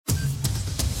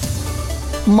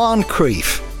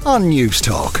Moncrief on News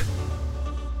Talk.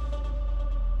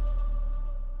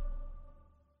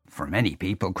 For many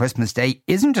people, Christmas Day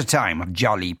isn't a time of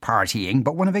jolly partying,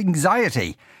 but one of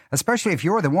anxiety, especially if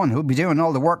you're the one who'll be doing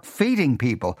all the work feeding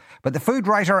people. But the food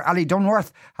writer Ali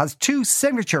Dunworth has 2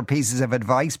 signature pieces of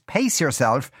advice. Pace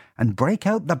yourself and break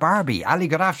out the Barbie. Ali,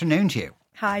 good afternoon to you.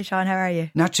 Hi, Sean. How are you?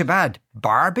 Not too bad.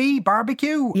 Barbie?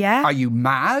 Barbecue? Yeah. Are you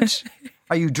mad?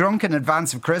 Are you drunk in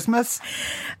advance of Christmas?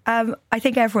 I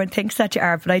think everyone thinks that you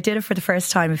are, but I did it for the first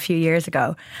time a few years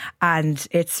ago, and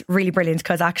it's really brilliant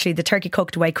because actually the turkey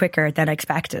cooked way quicker than I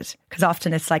expected, because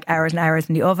often it's like hours and hours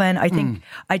in the oven. I think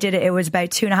I did it was about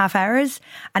 2.5 hours,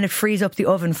 and it frees up the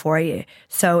oven for you.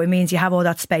 So it means you have all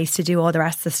that space to do all the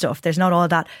rest of the stuff. There's not all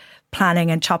that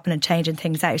planning and chopping and changing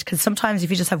things out, because sometimes if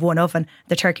you just have one oven,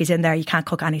 the turkey's in there, you can't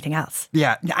cook anything else.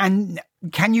 Yeah, and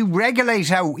can you regulate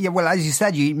how, well, as you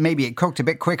said, maybe it cooked a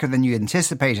bit quicker than you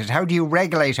anticipated. How do you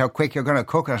regulate how quick you're going to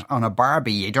cook it on a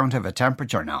Barbie? You don't have a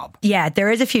temperature knob. Yeah, there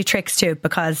is a few tricks to it,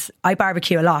 because I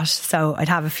barbecue a lot, so I'd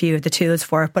have a few of the tools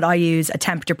for it, but I use a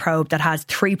temperature probe that has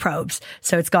 3 probes.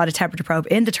 So it's got a temperature probe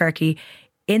in the turkey,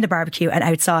 in the barbecue and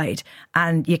outside,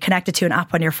 and you connect it to an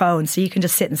app on your phone, so you can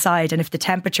just sit inside, and if the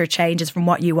temperature changes from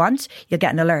what you want, you'll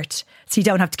get an alert, so you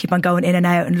don't have to keep on going in and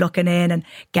out and looking in and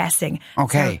guessing.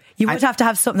 Okay. So you would have to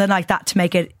have something like that to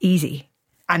make it easy.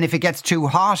 And if it gets too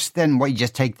hot, then you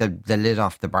just take the lid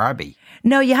off the Barbie?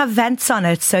 No, you have vents on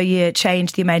it, so you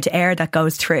change the amount of air that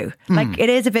goes through. Like, it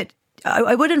is a bit,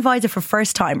 I would advise it for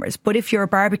first timers, but if you're a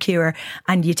barbecuer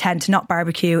and you tend to not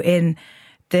barbecue in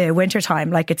the winter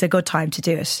time, like, it's a good time to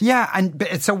do it. Yeah, and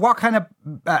so what kind of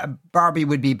Barbie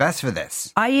would be best for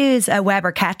this? I use a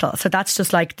Weber kettle, so that's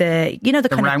just like the kind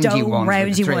of roundy one,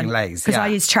 roundy one, legs, because I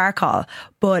use charcoal.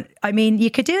 But I mean,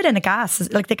 you could do it in a gas.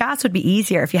 Like, the gas would be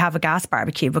easier if you have a gas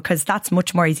barbecue, because that's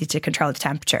much more easy to control the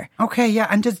temperature. Okay, yeah,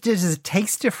 and does it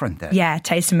taste different then? Yeah, it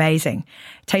tastes amazing.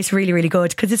 It tastes really, really good,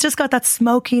 because it's just got that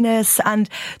smokiness, and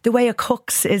the way it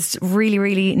cooks is really,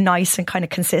 really nice and kind of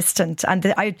consistent. And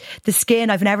the skin,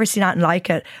 I've never seen anything like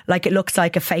it. Like, it looks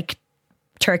like a fake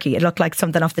turkey. It looked like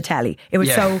something off the telly. It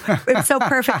was so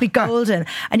perfectly golden,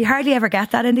 and you hardly ever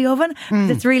get that in the oven.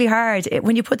 It's really hard.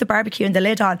 When you put the barbecue and the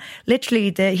lid on,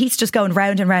 literally the heat's just going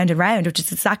round and round and round, which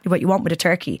is exactly what you want with a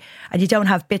turkey, and you don't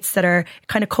have bits that it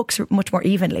kind of cooks much more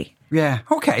evenly. Yeah,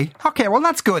 okay, well,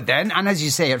 that's good then. And as you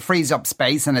say, it frees up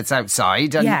space and it's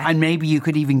outside, and maybe you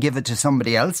could even give it to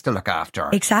somebody else to look after.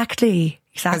 Exactly.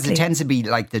 Because it tends to be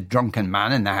like the drunken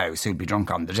man in the house who'd be drunk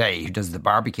on the day, who does the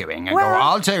barbecuing and go,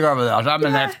 I'll take over that, I'm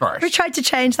an expert. We tried to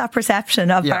change that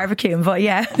perception of barbecuing, but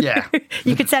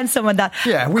you could send someone that.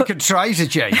 Yeah, we could try to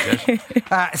change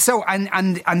it. So,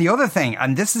 and the other thing,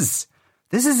 and this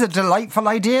is a delightful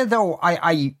idea, though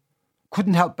I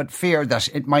couldn't help but fear that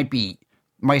it might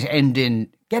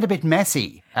get a bit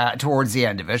messy towards the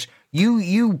end of it.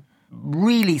 You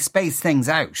really space things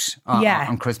out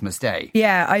on Christmas Day.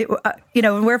 Yeah,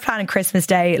 when we're planning Christmas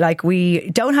Day, like, we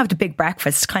don't have the big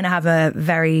breakfast, kind of have a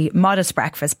very modest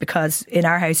breakfast, because in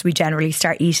our house we generally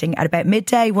start eating at about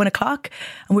midday, 1 o'clock,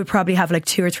 and we probably have like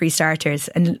 2 or 3 starters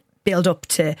and build up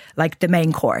to like the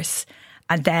main course,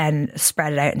 and then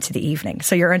spread it out into the evening.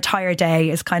 So your entire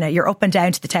day is you're up and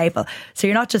down to the table. So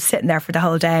you're not just sitting there for the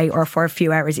whole day or for a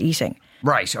few hours eating.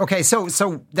 Right. Okay. So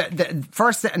the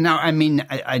first now, I mean,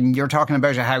 and you're talking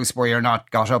about a house where you're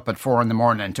not got up at 4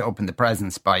 a.m. to open the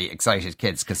presents by excited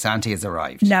kids because Santa has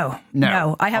arrived. No.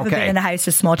 I haven't been in a house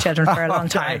with small children for a long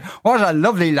time. What a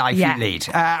lovely life you lead.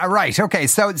 Right. Okay.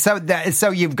 So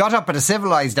you've got up at a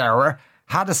civilised hour,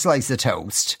 had a slice of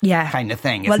toast, kind of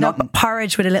thing. It's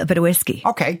porridge with a little bit of whiskey.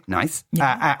 Okay, nice.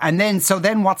 Yeah. And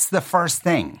then what's the first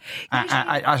thing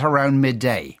at around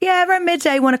midday? Yeah, around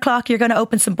midday, 1 o'clock, you're going to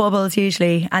open some bubbles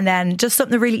usually, and then just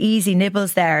something really easy,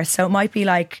 nibbles there. So it might be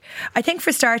like, I think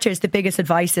for starters, the biggest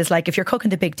advice is, like, if you're cooking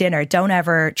the big dinner, don't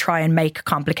ever try and make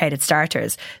complicated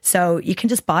starters. So you can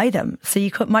just buy them. So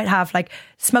you might have like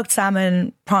smoked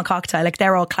salmon, prawn cocktail, like,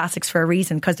 they're all classics for a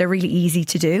reason, because they're really easy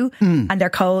to do and they're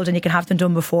cold and you can have them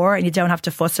done before and you don't have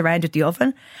to fuss around with the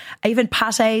oven. Even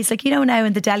pâtés, like, now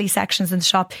in the deli sections in the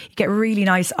shop, you get really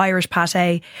nice Irish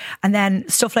pâté, and then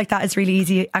stuff like that is really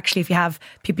easy. Actually, if you have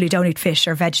people who don't eat fish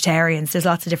or vegetarians, there's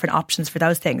lots of different options for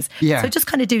those things. So just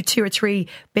kind of do 2 or 3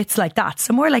 bits like that.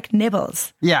 So more like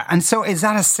nibbles. Yeah. And so is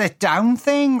that a sit down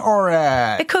thing or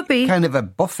it could be kind of a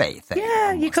buffet thing? Yeah,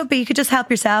 almost. You could be. You could just help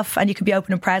yourself and you could be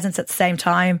opening presents at the same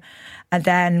time. And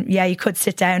then, you could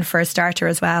sit down for a starter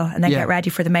as well and then get ready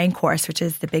for the main course, which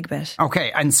is the big bit.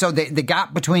 Okay, and so the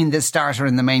gap between this starter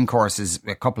and the main course is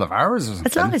a couple of hours or something?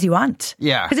 As long as you want.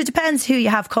 Yeah. Because it depends who you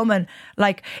have coming.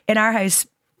 Like, in our house,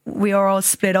 we are all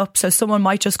split up. So someone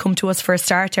might just come to us for a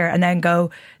starter and then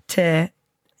go to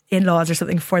in-laws or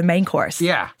something for the main course.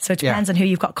 Yeah. So it depends on who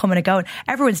you've got coming and going.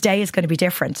 Everyone's day is going to be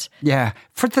different. Yeah.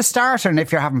 For the starter, and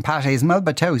if you're having pâtés,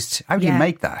 Melba toast, how do you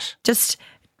make that? Just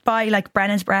buy like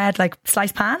Brennan's bread, like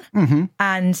sliced pan,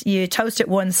 and you toast it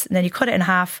once and then you cut it in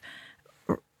half,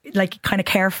 like kind of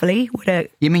carefully with a...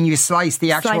 You mean you slice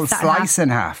the actual slice in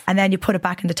half? And then you put it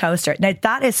back in the toaster. Now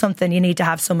that is something you need to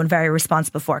have someone very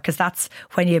responsible for, because that's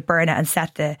when you burn it and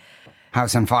set the...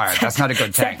 house on fire. That's not a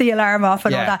good thing. Set the alarm off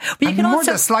and all that. But you can more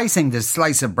also the slicing the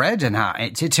slice of bread in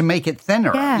half to make it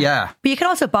thinner. Yeah. But you can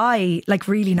also buy like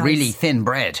really thin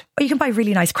bread. Or you can buy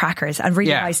really nice crackers and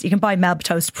really nice. You can buy Melba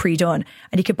toast pre-done,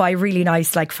 and you could buy really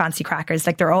nice like fancy crackers.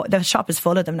 Like the shop is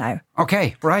full of them now.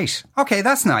 Okay, right. Okay,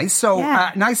 that's nice. So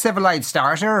nice civilized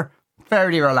starter,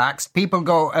 fairly relaxed. People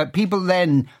go. People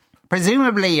then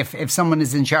presumably if someone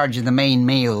is in charge of the main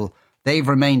meal, they've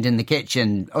remained in the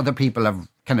kitchen. Other people have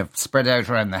kind of spread out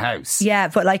around the house. Yeah,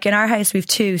 but like in our house we've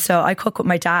two, so I cook with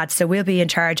my dad, so we'll be in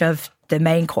charge of the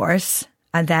main course,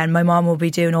 and then my mom will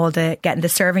be doing all the getting the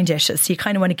serving dishes. So you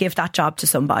kind of want to give that job to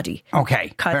somebody.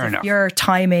 Okay, fair enough. You're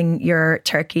timing your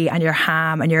turkey and your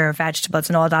ham and your vegetables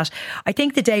and all that. I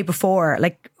think the day before,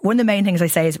 like one of the main things I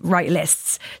say is write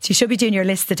lists. So you should be doing your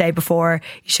list the day before.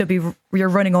 You should be your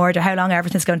running order, how long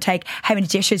everything's going to take, how many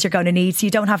dishes you're going to need, so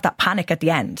you don't have that panic at the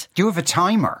end. Do you have a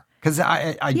timer? Because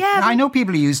I know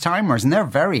people who use timers and they're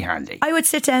very handy. I would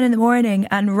sit down in the morning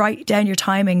and write down your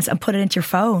timings and put it into your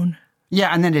phone.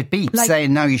 Yeah, and then it beeps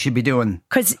saying now you should be doing,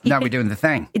 we're doing the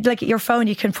thing. Like your phone,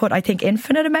 you can put, I think,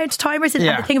 infinite amount of timers in.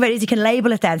 And the thing about it is you can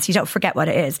label it then so you don't forget what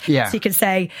it is. Yeah. So you can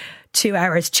say 2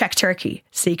 hours, check turkey,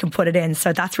 so you can put it in.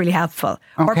 So that's really helpful.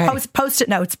 Okay. Or post-it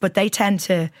notes, but they tend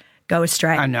to go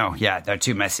astray. I know, they're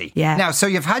too messy. Yeah. Now, so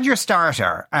you've had your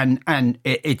starter and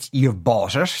it's you've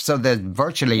bought it, so there's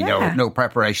virtually no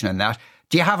preparation in that.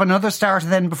 Do you have another starter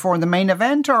then before the main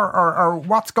event, or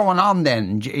what's going on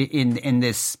then in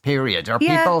this period? Are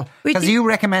people, because you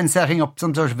recommend setting up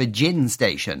some sort of a gin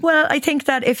station? Well, I think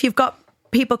that if you've got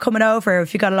people coming over,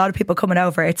 if you've got a lot of people coming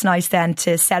over, it's nice then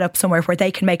to set up somewhere where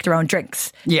they can make their own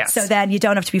drinks. Yes. So then you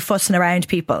don't have to be fussing around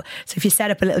people. So if you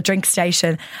set up a little drink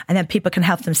station and then people can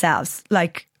help themselves,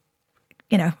 like,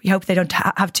 you know, you hope they don't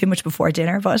have too much before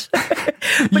dinner, but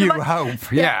you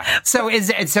hope, yeah. So is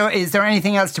there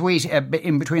anything else to eat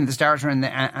in between the starter and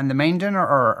the main dinner,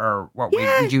 or what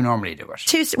would you normally do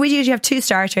it? We usually have 2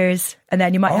 starters, and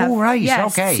then you might have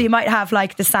okay. So you might have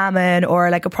like the salmon or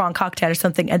like a prawn cocktail or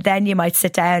something, and then you might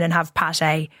sit down and have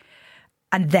pâté,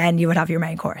 and then you would have your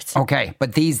main course. Okay,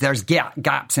 but there's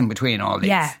gaps in between all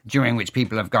these, during which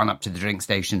people have gone up to the drink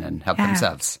station and helped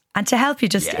themselves, and to help you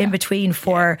just in between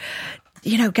for.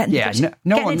 You know, getting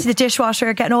into the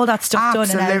dishwasher, getting all that stuff done.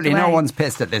 Absolutely, no one's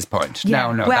pissed at this point.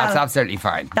 Yeah. No, that's absolutely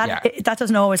fine. That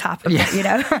doesn't always happen, you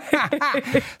know.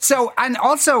 So, and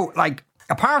also, like,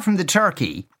 apart from the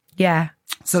turkey,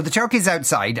 so the turkey's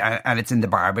outside and it's in the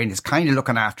barbie and it's kind of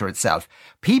looking after itself.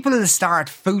 People start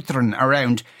footering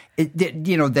around,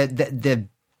 the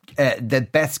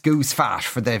best goose fat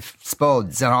for the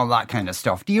spuds and all that kind of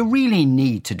stuff. Do you really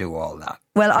need to do all that?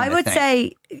 Well, I would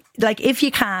say, like, if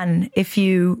you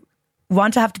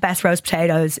want to have the best roast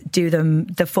potatoes, do them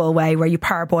the full way, where you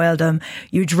parboil them,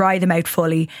 you dry them out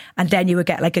fully, and then you would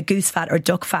get like a goose fat or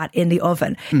duck fat in the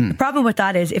oven. The problem with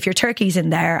that is if your turkey's in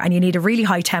there and you need a really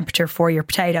high temperature for your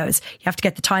potatoes, you have to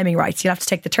get the timing right. So you have to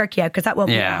take the turkey out because that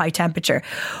won't be a high temperature.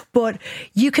 But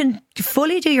you can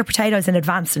fully do your potatoes in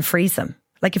advance and freeze them.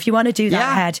 Like if you want to do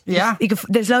that ahead,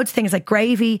 there's loads of things like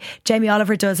gravy. Jamie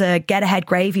Oliver does a get ahead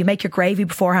gravy. You make your gravy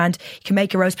beforehand. You can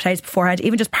make your roast potatoes beforehand.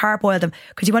 Even just parboil them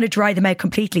because you want to dry them out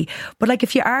completely. But like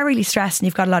if you are really stressed and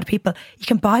you've got a lot of people, you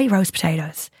can buy roast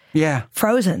potatoes,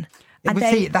 frozen. And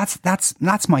see,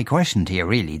 that's my question to you,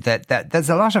 really. That there's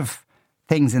a lot of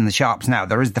things in the shops now.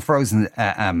 There is the frozen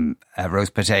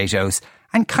roast potatoes.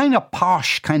 And kind of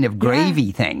posh, kind of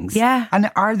gravy things. Yeah. And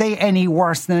are they any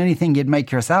worse than anything you'd make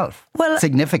yourself? Well,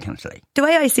 significantly. The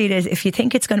way I see it is, if you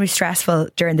think it's going to be stressful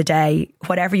during the day,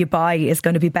 whatever you buy is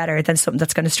going to be better than something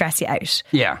that's going to stress you out.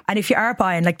 Yeah. And if you are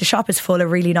buying, like the shop is full of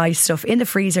really nice stuff in the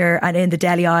freezer and in the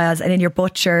deli aisles and in your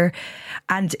butcher.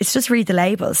 And it's just read the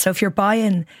labels. So if you're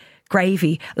buying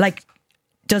gravy, like,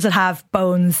 does it have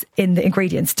bones in the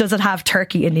ingredients? Does it have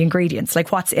turkey in the ingredients?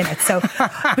 Like what's in it? So,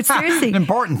 but seriously. An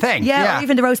important thing. Yeah. Or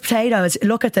even the roast potatoes,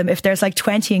 look at them. If there's like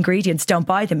 20 ingredients, don't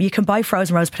buy them. You can buy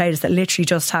frozen roast potatoes that literally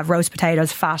just have roast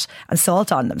potatoes, fat and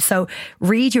salt on them. So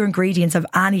read your ingredients of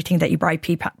anything that you buy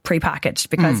pre-packaged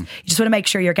because you just want to make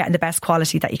sure you're getting the best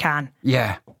quality that you can.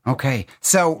 Yeah. Okay.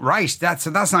 So, right. That's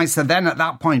nice. So then at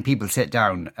that point, people sit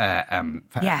down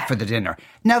for the dinner.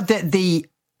 Now,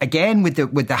 again, with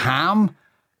the ham,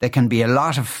 there can be a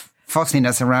lot of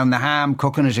fussiness around the ham,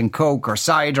 cooking it in Coke or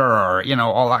cider or,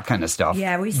 all that kind of stuff.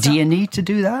 Yeah, do you need to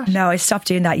do that? No, I stopped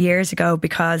doing that years ago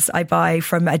because I buy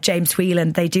from James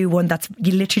Whelan. They do one that's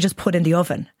you literally just put in the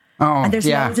oven. Oh, and there's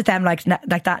loads of them like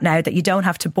that now that you don't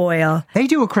have to boil. They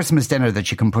do a Christmas dinner that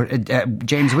you can put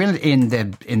James Whelan in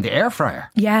the air fryer.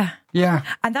 Yeah. Yeah.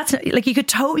 And that's like, you could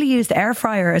totally use the air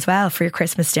fryer as well for your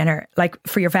Christmas dinner, like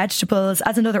for your vegetables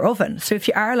as another oven. So if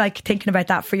you are like thinking about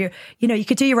that for your, you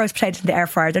could do your roast potatoes in the air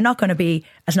fryer. They're not going to be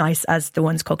as nice as the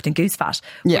ones cooked in goose fat.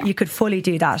 Yeah. But you could fully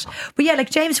do that. But yeah, like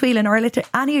James Whelan or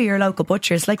any of your local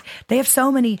butchers, like they have so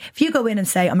many, if you go in and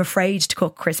say, I'm afraid to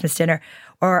cook Christmas dinner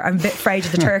or I'm a bit afraid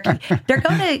of the turkey, they're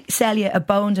going to sell you a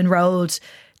boned and rolled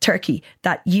turkey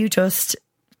that you just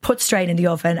put straight in the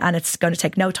oven and it's going to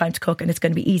take no time to cook and it's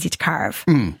going to be easy to carve.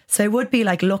 So it would be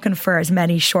like looking for as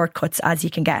many shortcuts as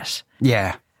you can get.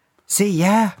 Yeah. See,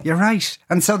 yeah, you're right.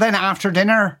 And so then after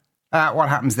dinner, what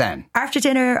happens then? After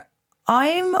dinner,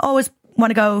 I'm always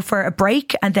want to go for a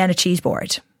break and then a cheese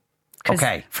board.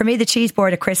 Okay. For me, the cheese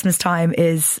board at Christmas time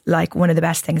is like one of the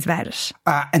best things about it.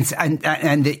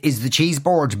 And is the cheese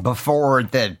board before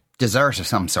the dessert of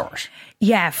some sort?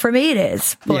 Yeah, for me it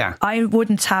is. But yeah. I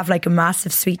wouldn't have like a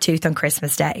massive sweet tooth on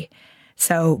Christmas Day.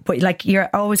 So, but like you're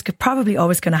probably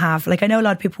always going to have, like I know a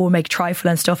lot of people will make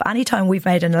trifle and stuff. Anytime we've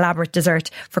made an elaborate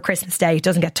dessert for Christmas Day, it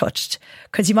doesn't get touched.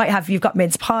 Because you've got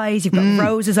mince pies, you've got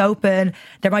roses open,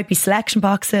 there might be selection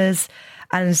boxes.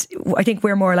 And I think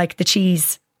we're more like the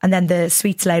cheese and then the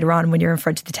sweets later on when you're in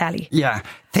front of the telly. Yeah.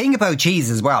 Thing about cheese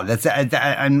as well,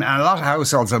 and a lot of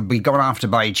households will be going off to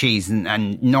buy cheese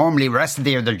and normally the rest of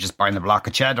the year they're just buying a block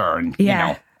of cheddar and,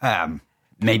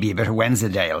 maybe a bit of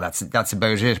Wensleydale. That's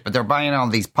about it. But they're buying all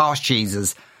these posh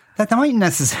cheeses that they mightn't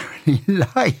necessarily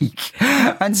like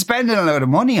and spending a load of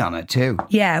money on it too.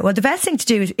 Yeah. Well, the best thing to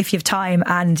do is if you have time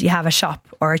and you have a shop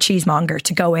or a cheesemonger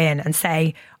to go in and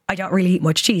say, I don't really eat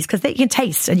much cheese, because you can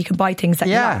taste and you can buy things that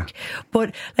you like.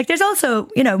 But like there's also,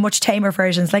 much tamer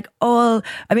versions.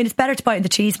 It's better to buy it in the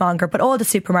cheesemonger, but all the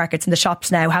supermarkets and the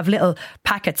shops now have little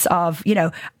packets of,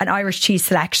 an Irish cheese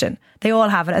selection. They all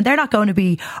have it and they're not going to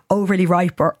be overly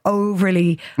ripe or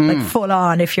overly full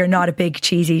on if you're not a big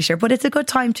cheese eater, but it's a good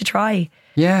time to try.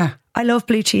 Yeah. I love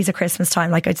blue cheese at Christmas time.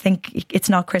 Like I think it's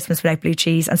not Christmas without blue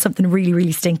cheese and something really,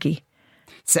 really stinky.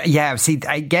 So, yeah, see,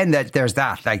 again, there's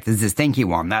that. Like, there's this stinky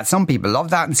one that some people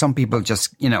love that, and some people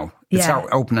just, start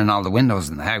opening all the windows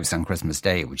in the house on Christmas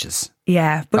Day, which is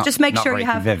but just make sure you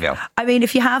have. Convivial. I mean,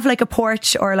 if you have like a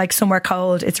porch or like somewhere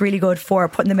cold, it's really good for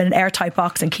putting them in an airtight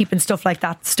box and keeping stuff like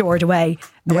that stored away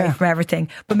from everything.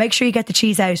 But make sure you get the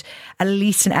cheese out at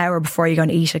least an hour before you're going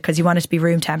to eat it, because you want it to be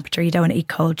room temperature. You don't want to eat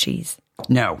cold cheese.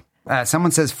 No.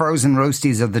 Someone says frozen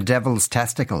roasties are the devil's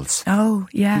testicles. Oh,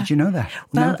 yeah. Did you know that?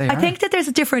 Well, no, I think that there's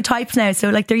different types now. So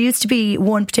like there used to be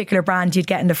one particular brand you'd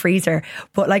get in the freezer,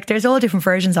 but like there's all different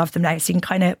versions of them now, so you can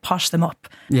kind of posh them up.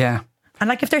 Yeah. And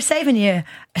like if they're saving you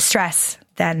a stress,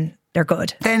 then they're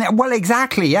good. Then, well,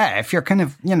 exactly, yeah. If you're kind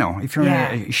of, if you're in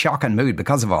a shocking mood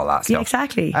because of all that stuff. Yeah,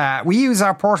 exactly. We use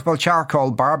our portable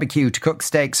charcoal barbecue to cook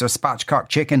steaks or spatchcock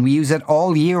chicken. We use it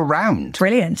all year round.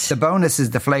 Brilliant. The bonus is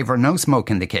the flavour, no smoke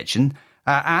in the kitchen.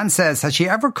 Anne says, has she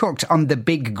ever cooked on the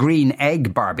big green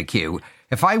egg barbecue?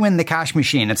 If I win the cash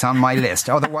machine, it's on my list.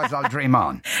 Otherwise, I'll dream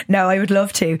on. No, I would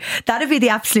love to. That'd be the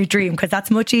absolute dream, because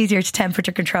that's much easier to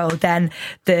temperature control than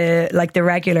the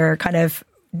regular kind of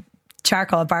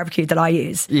charcoal barbecue that I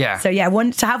use. Yeah. So yeah,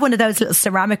 to have one of those little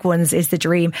ceramic ones is the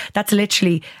dream. That's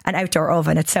literally an outdoor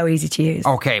oven. It's so easy to use.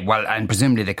 Okay, well, and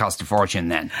presumably they cost a fortune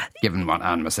then, given what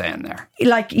Anne was saying there.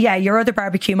 Like, yeah, your other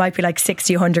barbecue might be like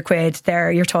 60, 100 quid.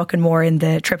 There, you're talking more in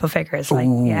the triple figures. Like,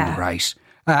 ooh, right.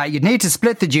 You'd need to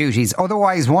split the duties,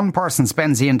 otherwise one person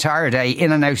spends the entire day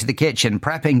in and out of the kitchen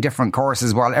prepping different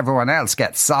courses while everyone else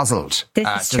gets sozzled. This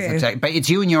is true. But it's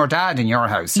you and your dad in your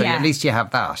house, so at least you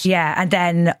have that. Yeah, and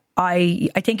then I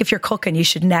think if you're cooking, you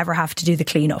should never have to do the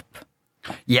clean up.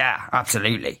 Yeah,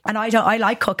 absolutely. And I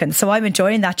like cooking, so I'm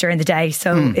enjoying that during the day.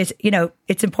 So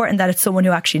it's important that it's someone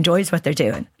who actually enjoys what they're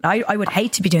doing. I would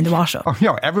hate to be doing the wash up.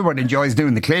 Oh, everyone enjoys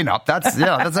doing the clean up. That's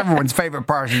everyone's favourite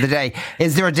part of the day.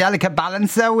 Is there a delicate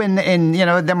balance though? In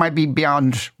there might be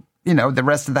beyond, the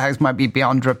rest of the house might be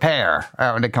beyond repair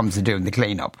when it comes to doing the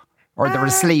clean up. Or they're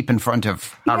asleep in front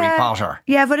of Harry Potter.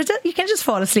 Yeah, but you can just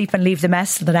fall asleep and leave the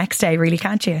mess till the next day, really,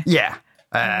 can't you? Yeah.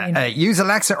 Use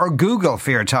Alexa or Google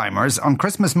for your timers. On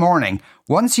Christmas morning,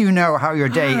 once you know how your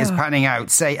day is panning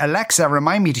out, say, Alexa,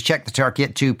 remind me to check the turkey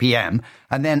at 2 p.m.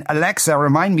 And then, Alexa,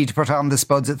 remind me to put on the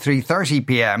spuds at 3:30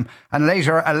 p.m. And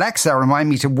later, Alexa, remind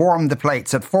me to warm the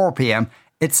plates at 4 p.m.,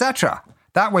 etc.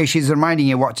 That way she's reminding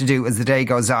you what to do as the day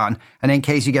goes on, and in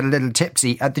case you get a little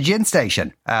tipsy at the gin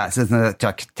station, says the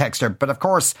texter. But of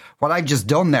course, what I've just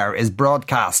done there is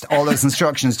broadcast all those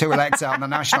instructions to Alexa on the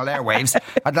national airwaves.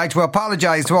 I'd like to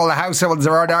apologise to all the households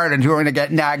around Ireland who are going to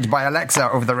get nagged by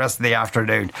Alexa over the rest of the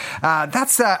afternoon.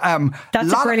 That's a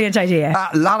brilliant idea.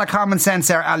 A lot of common sense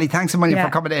there, Ali. Thanks a million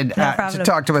for coming in to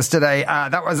talk to us today.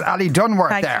 That was Ali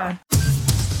Dunworth there.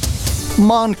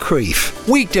 Moncrief,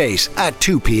 weekdays at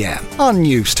 2 p.m. on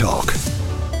News Talk.